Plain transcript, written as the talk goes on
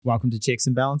Welcome to Checks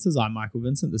and Balances. I'm Michael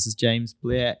Vincent. This is James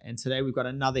Blair. And today we've got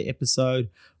another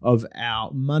episode of our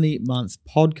Money Month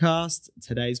podcast.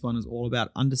 Today's one is all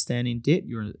about understanding debt,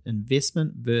 your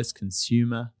investment versus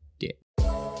consumer debt.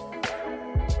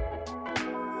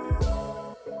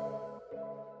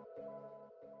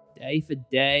 Day for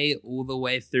day, all the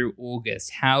way through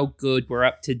August. How good. We're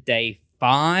up to day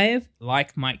 5.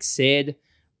 Like Mike said,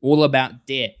 all about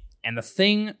debt. And the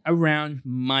thing around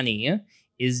money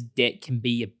is debt can be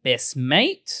your best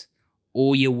mate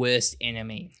or your worst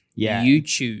enemy. Yeah. You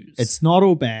choose. It's not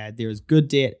all bad. There is good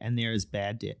debt and there is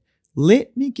bad debt.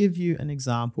 Let me give you an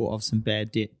example of some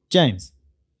bad debt. James,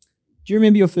 do you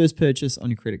remember your first purchase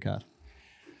on your credit card?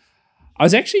 I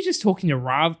was actually just talking to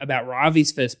Rav about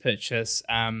Ravi's first purchase.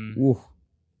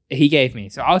 He gave me.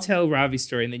 So I'll tell Ravi's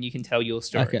story and then you can tell your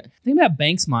story. Okay. The thing about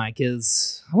banks, Mike,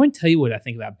 is I won't tell you what I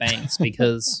think about banks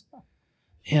because,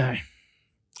 you know,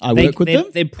 I work with them.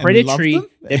 They're predatory.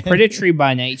 They're predatory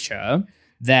by nature.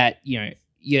 That, you know,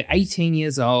 you're 18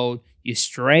 years old. You're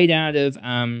straight out of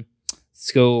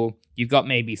school. You've got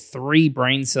maybe 3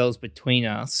 brain cells between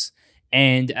us,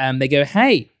 and they go,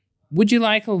 "Hey, would you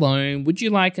like a loan? Would you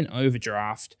like an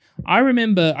overdraft?" I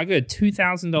remember I got a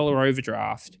 $2,000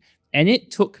 overdraft, and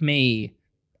it took me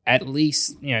at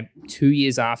least 2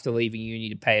 years after leaving uni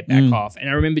to pay it back off. And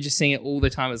I remember just seeing it all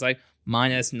the time. It was like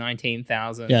minus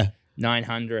 19,000. Yeah.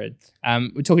 900.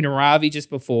 We're talking to Ravi just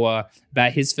before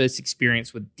about his first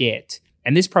experience with debt.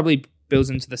 And this probably builds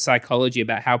into the psychology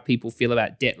about how people feel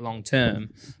about debt long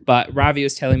term. But Ravi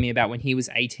was telling me about when he was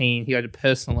 18, he got a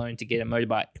personal loan to get a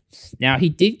motorbike. Now, he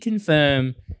did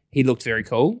confirm he looked very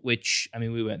cool, which, I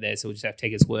mean, we weren't there, so we'll just have to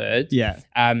take his word. Yeah.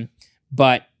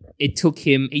 But it took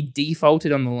him, he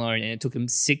defaulted on the loan, and it took him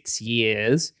 6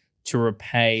 years to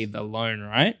repay the loan,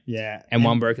 right? Yeah. And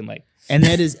one broken leg. And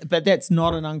that's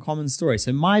not an uncommon story.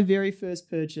 So my very first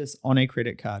purchase on a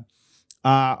credit card,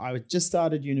 I was just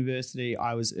started university.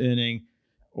 I was earning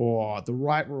the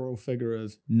right royal figure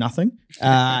of nothing.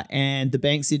 And the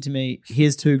bank said to me,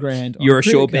 "Here's $2,000. You're a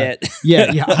sure bet."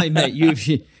 Yeah. I mate,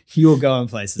 you're going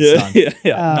places, son.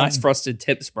 Yeah. Nice frosted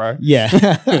tips, bro. Yeah.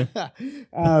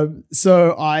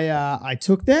 So I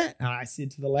took that and I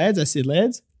said to the lads,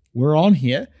 "Lads, we're on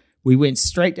here." We went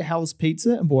straight to Hell's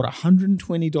Pizza and bought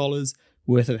 $120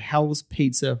 worth of Hell's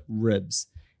Pizza ribs.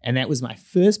 And that was my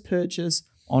first purchase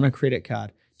on a credit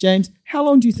card. James, how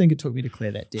long do you think it took me to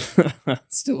clear that debt?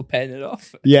 Still paying it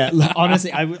off. Yeah,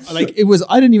 honestly, I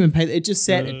didn't even pay that. It just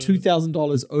sat at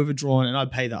 $2,000 overdrawn, and I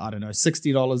paid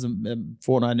 $60 in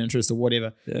fortnight interest or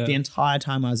whatever the entire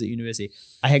time I was at university.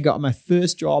 I had got my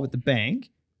first job at the bank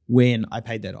when I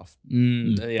paid that off.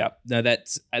 Yeah, no, that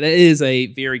is a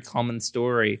very common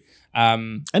story.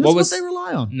 And that's what they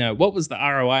rely on. No, what was the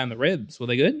ROI on the ribs? Were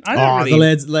they good? The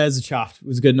lads are chuffed. It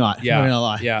was a good night. Yeah, I'm not gonna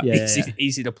lie. Yeah.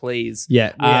 Easy to please.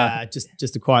 Yeah,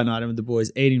 just a quiet night with the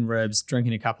boys, eating ribs,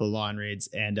 drinking a couple of Lion Reds,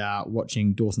 and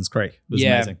watching Dawson's Creek. It was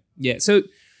amazing. Yeah. So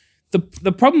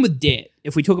the problem with debt,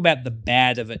 if we talk about the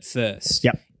bad of it first,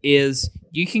 is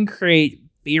you can create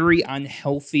very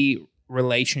unhealthy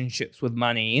relationships with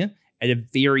money at a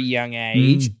very young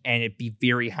age, and it'd be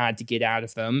very hard to get out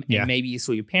of them. And maybe you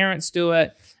saw your parents do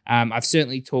it. I've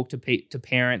certainly talked to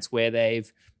parents where they've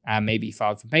maybe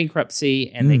filed for bankruptcy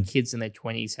and their kids in their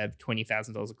 20s have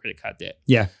 $20,000 of credit card debt.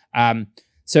 Yeah.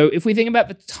 So if we think about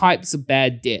the types of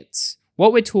bad debts,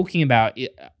 what we're talking about,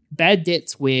 bad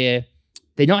debts where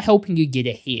they're not helping you get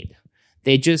ahead.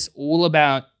 They're just all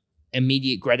about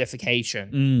immediate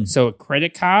gratification. So a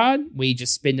credit card where you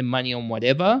just spending money on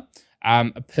whatever,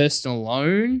 a personal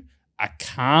loan, a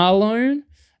car loan,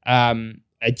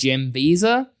 a gem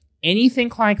visa, anything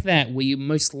like that where you're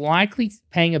most likely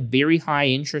paying a very high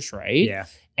interest rate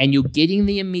and you're getting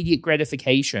the immediate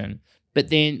gratification. But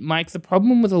then, Mike, the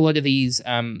problem with a lot of these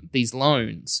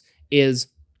loans is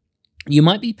you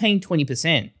might be paying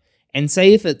 20%. And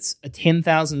say if it's a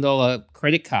 $10,000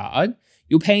 credit card,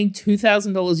 you're paying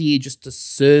 $2,000 a year just to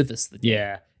service the debt.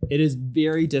 Yeah, it is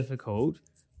very difficult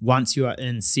once you are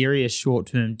in serious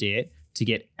short-term debt to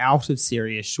get out of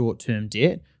serious short-term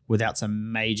debt without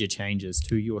some major changes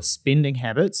to your spending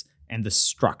habits and the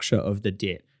structure of the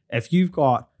debt. If you've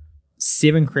got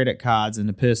 7 credit cards and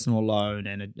a personal loan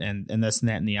and this and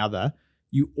that and the other,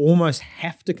 you almost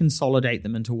have to consolidate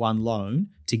them into one loan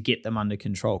to get them under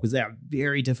control because they are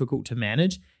very difficult to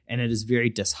manage and it is very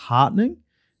disheartening.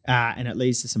 And it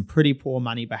leads to some pretty poor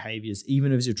money behaviors,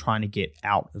 even as you're trying to get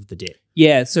out of the debt.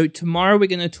 Yeah, so tomorrow we're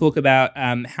going to talk about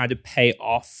how to pay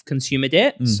off consumer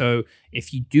debt. So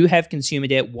if you do have consumer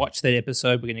debt, watch that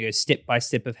episode. We're going to go step by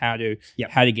step of how to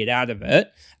get out of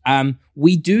it.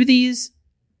 We do these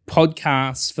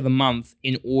podcasts for the month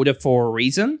in order for a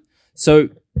reason. So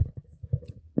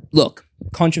look,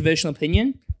 controversial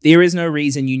opinion, there is no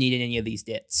reason you need any of these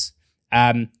debts.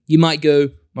 You might go,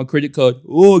 my credit card,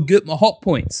 get my hot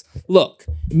points. Look,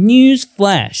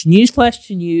 newsflash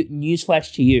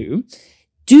to you.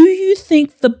 Do you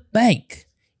think the bank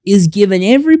is giving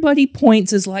everybody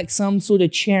points as like some sort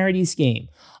of charity scheme?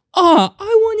 I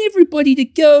want everybody to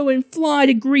go and fly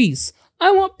to Greece.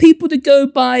 I want people to go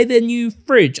buy their new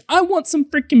fridge. I want some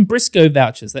freaking Briscoe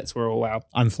vouchers. That's where all our...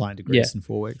 I'm flying to Greece in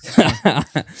 4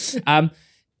 weeks.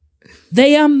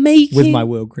 They are making... With my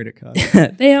world credit card.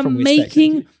 They are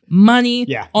making money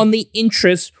on the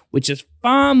interest, which is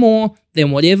far more than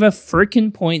whatever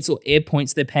freaking points or air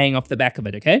points they're paying off the back of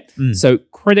it, okay? So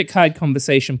credit card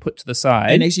conversation put to the side.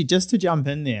 And actually, just to jump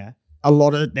in there,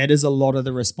 that is a lot of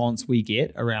the response we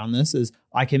get around this is,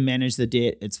 I can manage the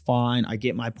debt, it's fine, I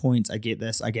get my points, I get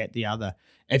this, I get the other.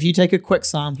 If you take a quick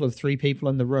sample of 3 people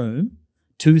in the room,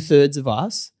 2/3 of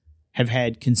us have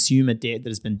had consumer debt that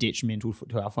has been detrimental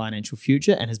to our financial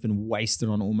future and has been wasted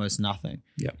on almost nothing.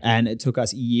 Yep. And it took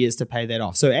us years to pay that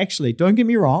off. So actually, don't get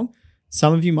me wrong,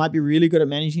 some of you might be really good at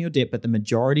managing your debt, but the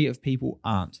majority of people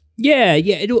aren't. Yeah.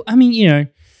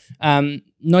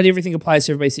 Not everything applies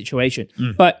to everybody's situation.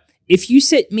 But if you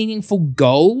set meaningful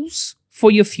goals for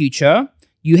your future,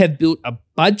 you have built a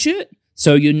budget,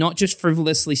 so you're not just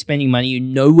frivolously spending money, you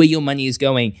know where your money is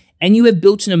going, and you have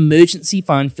built an emergency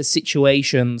fund for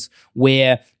situations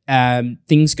where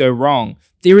things go wrong.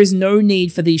 There is no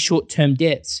need for these short-term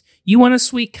debts. You want a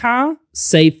sweet car?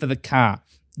 Save for the car.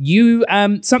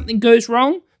 Something goes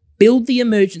wrong? Build the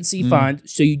emergency fund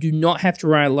so you do not have to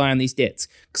rely on these debts.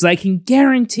 Because I can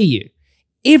guarantee you,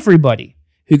 everybody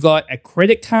who got a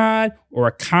credit card or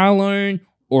a car loan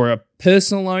or a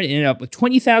personal loan ended up with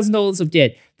 $20,000 of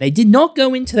debt. They did not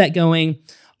go into that going,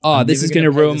 this is going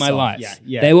to ruin my life.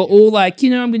 They were all like,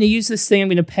 I'm going to use this thing, I'm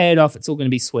going to pay it off, it's all going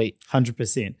to be sweet.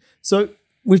 100%. So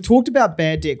we've talked about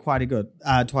bad debt quite a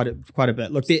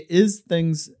bit. Look, there is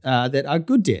things that are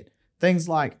good debt. Things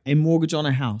like a mortgage on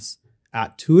a house,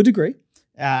 to a degree,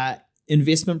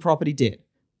 investment property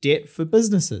debt for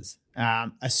businesses,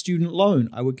 a student loan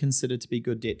I would consider to be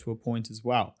good debt to a point as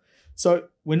well. So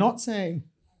we're not saying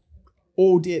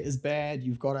all debt is bad.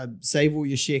 You've got to save all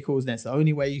your shekels. That's the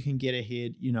only way you can get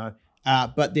ahead,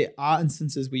 But there are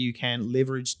instances where you can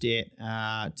leverage debt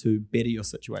to better your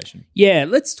situation. Yeah,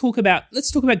 let's talk about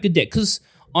good debt, because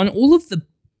on all of the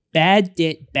bad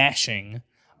debt bashing,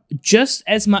 just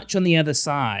as much on the other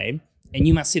side, and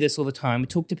you must see this all the time, we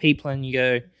talk to people and you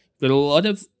go, you've got a lot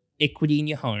of equity in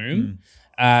your home.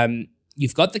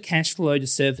 You've got the cash flow to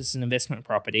service an investment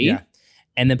property,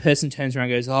 and the person turns around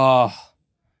and goes,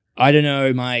 I don't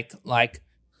know, Mike, like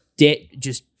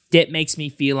debt makes me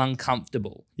feel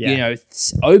uncomfortable.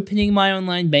 Opening my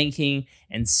online banking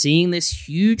and seeing this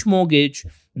huge mortgage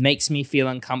makes me feel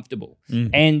uncomfortable.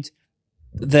 And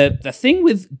the thing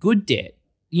with good debt,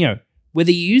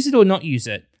 whether you use it or not use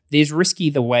it, there's risk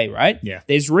either way, right? Yeah.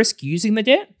 There's risk using the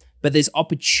debt, but there's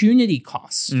opportunity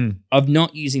costs of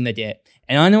not using the debt.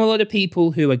 And I know a lot of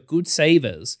people who are good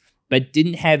savers, but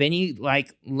didn't have any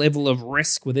level of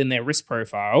risk within their risk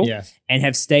profile and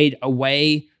have stayed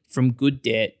away from good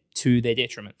debt to their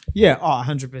detriment. Yeah,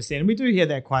 100%. And we do hear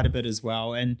that quite a bit as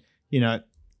well. And,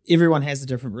 everyone has a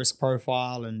different risk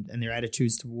profile and their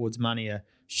attitudes towards money are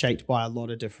shaped by a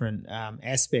lot of different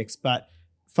aspects. But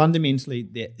fundamentally,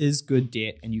 there is good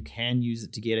debt and you can use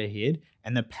it to get ahead.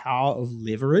 And the power of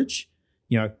leverage,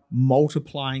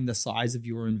 multiplying the size of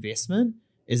your investment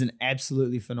is an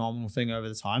absolutely phenomenal thing over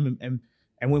the time.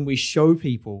 And when we show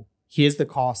people, here's the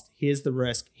cost, here's the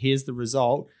risk, here's the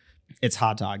result, it's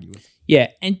hard to argue with.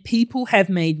 Yeah, and people have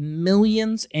made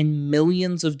millions and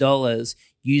millions of dollars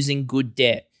using good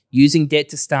debt, using debt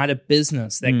to start a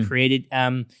business that created,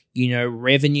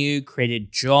 revenue,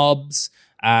 created jobs,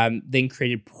 then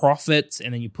created profits,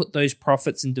 and then you put those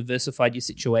profits and diversified your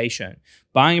situation.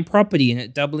 Buying a property and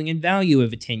it doubling in value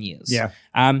over 10 years. Yeah.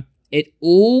 It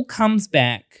all comes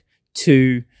back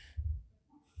to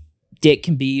debt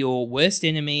can be your worst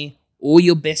enemy or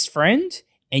your best friend,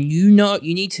 and you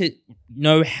need to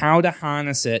know how to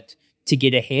harness it to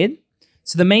get ahead.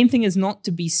 So the main thing is not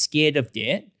to be scared of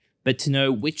debt, but to know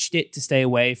which debt to stay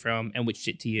away from and which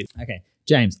debt to use. Okay,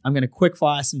 James, I'm going to quick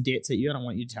fire some debts at you, and I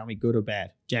want you to tell me good or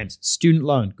bad. James, student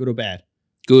loan, good or bad?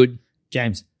 Good.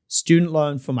 James, student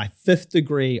loan for my 5th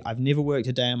degree. I've never worked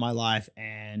a day in my life,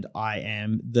 and I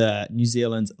am the New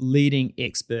Zealand's leading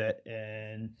expert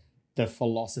in the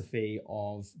philosophy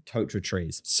of Totara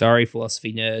trees. Sorry,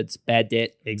 philosophy nerds. Bad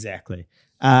debt. Exactly.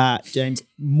 James,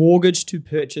 mortgage to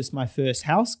purchase my first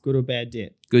house, good or bad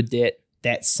debt? Good debt.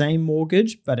 that same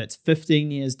mortgage, but it's 15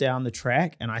 years down the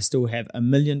track, and I still have $1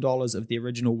 million of the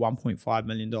original $1.5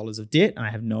 million of debt, and I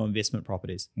have no investment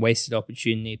properties. Wasted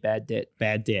opportunity, bad debt.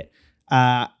 Bad debt.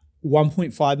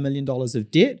 $1.5 million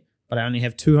of debt, but I only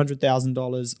have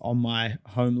 $200,000 on my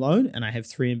home loan, and I have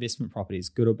 3 investment properties.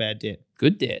 Good or bad debt?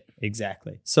 Good debt.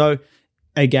 Exactly. So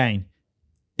again,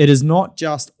 it is not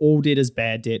just all debt is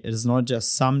bad debt. It is not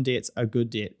just some debts are good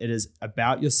debt. It is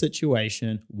about your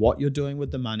situation, what you're doing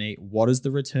with the money, what is the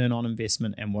return on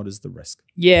investment, and what is the risk.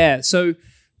 Yeah. So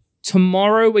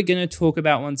tomorrow we're going to talk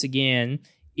about, once again,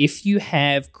 if you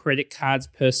have credit cards,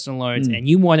 personal loans, and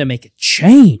you want to make a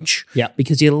change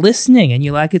because you're listening and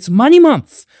you're like, it's money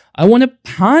month. I want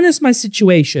to harness my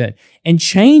situation and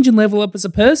change and level up as a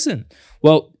person.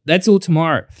 Well, that's all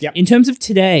tomorrow. Yep. In terms of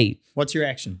today, what's your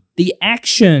action? The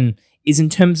action is in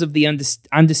terms of the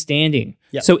understanding.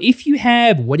 Yep. So if you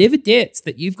have whatever debts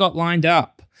that you've got lined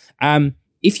up,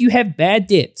 if you have bad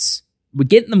debts, we're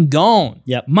getting them gone.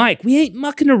 Yep. Mike, we ain't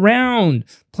mucking around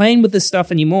playing with this stuff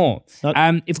anymore. Nope.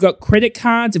 If we've got credit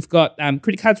cards, if we've got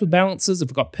credit cards with balances, if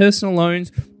we've got personal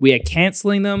loans, we are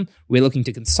cancelling them. We're looking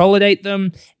to consolidate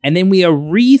them. And then we are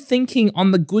rethinking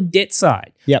on the good debt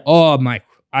side. Yep. Oh, Mike,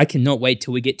 I cannot wait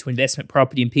till we get to investment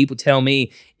property and people tell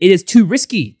me it is too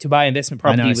risky to buy investment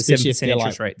property with 7%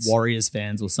 interest rates. Warriors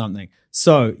fans or something.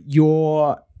 So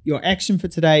your action for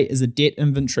today is a debt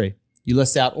inventory. You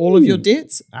list out all of your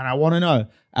debts, and I want to know,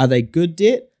 are they good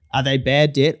debt, are they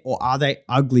bad debt, or are they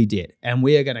ugly debt? And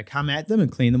we are going to come at them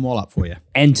and clean them all up for you.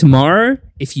 And tomorrow,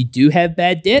 if you do have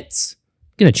bad debts,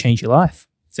 it's going to change your life.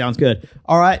 Sounds good.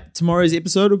 All right, tomorrow's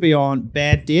episode will be on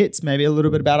bad debts, maybe a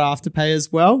little bit about Afterpay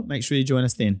as well. Make sure you join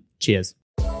us then. Cheers.